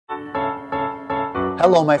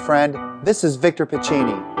Hello, my friend. This is Victor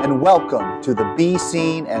Pacini, and welcome to the Be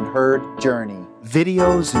Seen and Heard journey.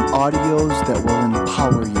 Videos and audios that will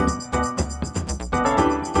empower you.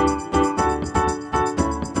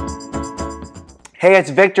 Hey, it's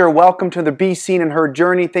Victor. Welcome to the Be Seen and Heard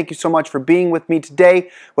journey. Thank you so much for being with me today.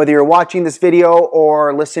 Whether you're watching this video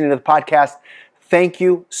or listening to the podcast, thank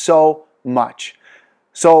you so much.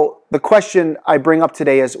 So the question I bring up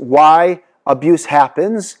today is why abuse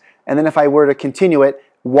happens, and then if I were to continue it,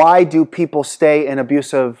 why do people stay in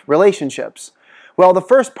abusive relationships? Well, the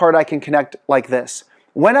first part I can connect like this.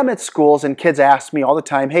 When I'm at schools and kids ask me all the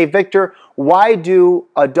time, hey, Victor, why do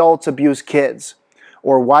adults abuse kids?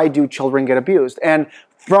 Or why do children get abused? And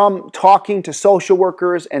from talking to social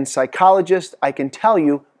workers and psychologists, I can tell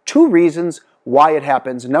you two reasons why it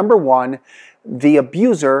happens. Number one, the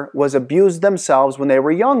abuser was abused themselves when they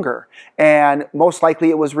were younger. And most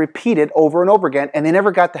likely it was repeated over and over again, and they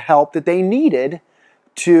never got the help that they needed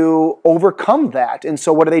to overcome that. And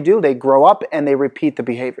so what do? They grow up and they repeat the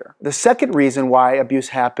behavior. The second reason why abuse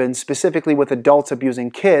happens, specifically with adults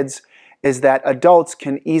abusing kids, is that adults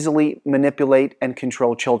can easily manipulate and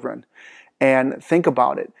control children. And think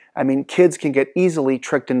about it. I mean, kids can get easily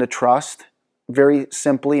tricked into trust. Very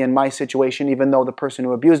simply, in my situation, even though the person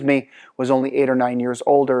who abused me was only 8 or 9 years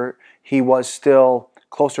older, he was still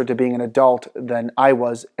closer to being an adult than I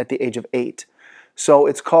was at the age of 8. So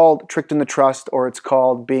it's called tricked into trust, or it's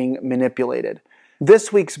called being manipulated.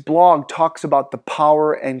 This week's blog talks about the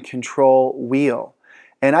power and control wheel,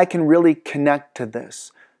 and I can really connect to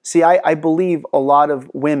this. See, I believe a lot of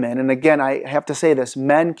women, and again, I have to say this,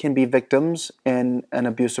 men can be victims in an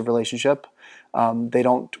abusive relationship. They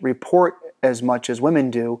don't report as much as women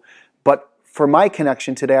do, but for my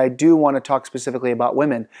connection today, I do want to talk specifically about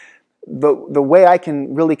women. The way I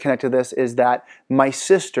can really connect to this is that my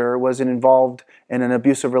sister was involved in an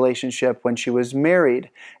abusive relationship when she was married.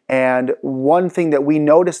 And one thing that we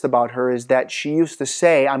noticed about her is that she used to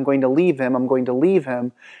say, I'm going to leave him, I'm going to leave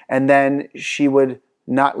him, and then she would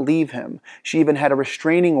not leave him. She even had a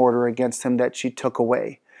restraining order against him that she took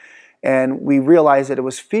away. And we realized that it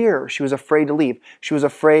was fear. She was afraid to leave. She was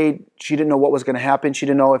afraid. She didn't know what was going to happen. She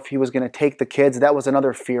didn't know if he was going to take the kids. That was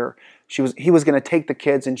another fear. He was going to take the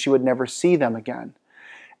kids and she would never see them again.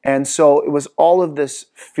 And so it was all of this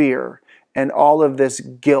fear and all of this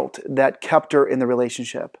guilt that kept her in the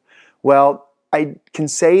relationship. Well, I can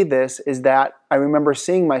say this is that I remember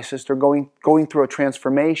seeing my sister going through a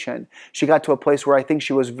transformation. She got to a place where I think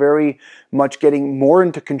she was very much getting more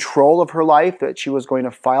into control of her life, that she was going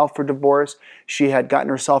to file for divorce. She had gotten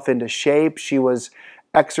herself into shape. She was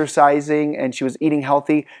exercising and she was eating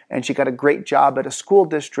healthy, and she got a great job at a school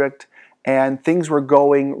district, and things were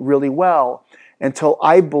going really well until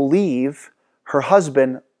I believe her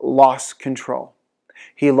husband lost control.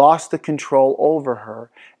 He lost the control over her.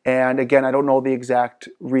 And again, I don't know the exact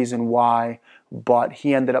reason why, but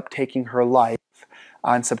he ended up taking her life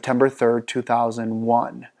on September 3rd,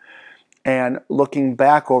 2001. And looking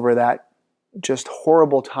back over that just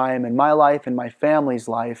horrible time in my life and my family's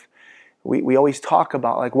life, we always talk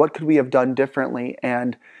about, like, what could we have done differently?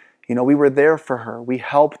 And, you know, we were there for her. We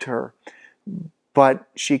helped her, but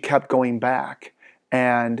she kept going back.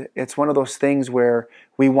 And it's one of those things where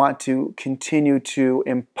we want to continue to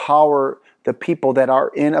empower the people that are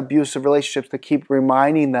in abusive relationships, to keep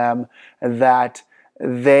reminding them that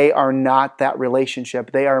they are not that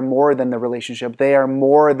relationship. They are more than the relationship. They are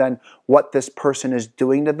more than what this person is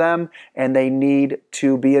doing to them, and they need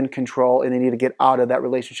to be in control and they need to get out of that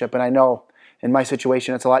relationship. And I know in my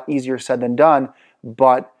situation it's a lot easier said than done,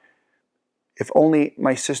 but if only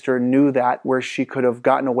my sister knew that, where she could have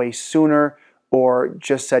gotten away sooner, or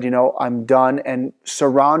just said, you know, I'm done, and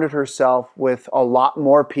surrounded herself with a lot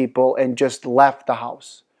more people and just left the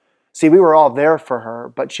house. See, we were all there for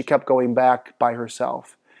her, but she kept going back by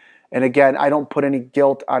herself. And again, I don't put any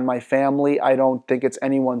guilt on my family. I don't think it's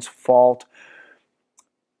anyone's fault.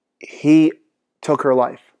 He took her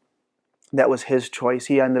life. That was his choice.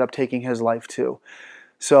 He ended up taking his life too.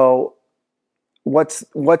 So what's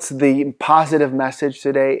the positive message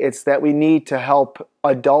today? It's that we need to help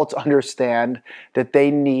adults understand that they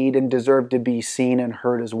need and deserve to be seen and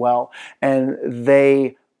heard as well. And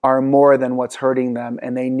they are more than what's hurting them,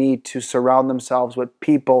 and they need to surround themselves with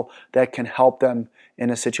people that can help them in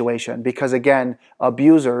a situation. Because again,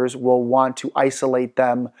 abusers will want to isolate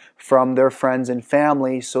them from their friends and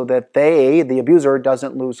family so that the abuser,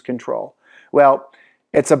 doesn't lose control. Well,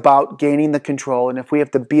 it's about gaining the control, and if we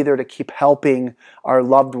have to be there to keep helping our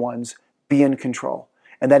loved ones be in control,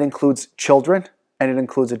 and that includes children and it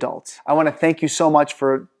includes adults. I want to thank you so much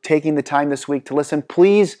for taking the time this week to listen.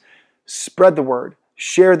 Please spread the word.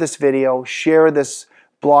 Share this video, share this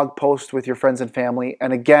blog post with your friends and family.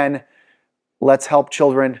 And again, let's help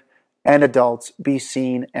children and adults be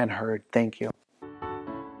seen and heard. Thank you.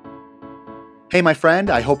 Hey, my friend,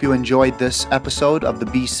 I hope you enjoyed this episode of the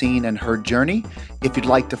Be Seen and Heard journey. If you'd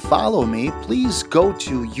like to follow me, please go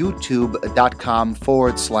to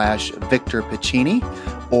youtube.com/Victor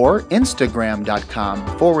Pacini or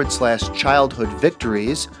instagram.com/Childhood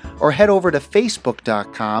Victories, or head over to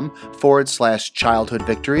facebook.com/Childhood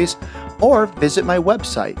Victories, or visit my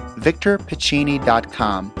website,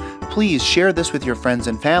 victorpacini.com. Please share this with your friends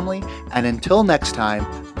and family, and until next time,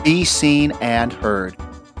 be seen and heard.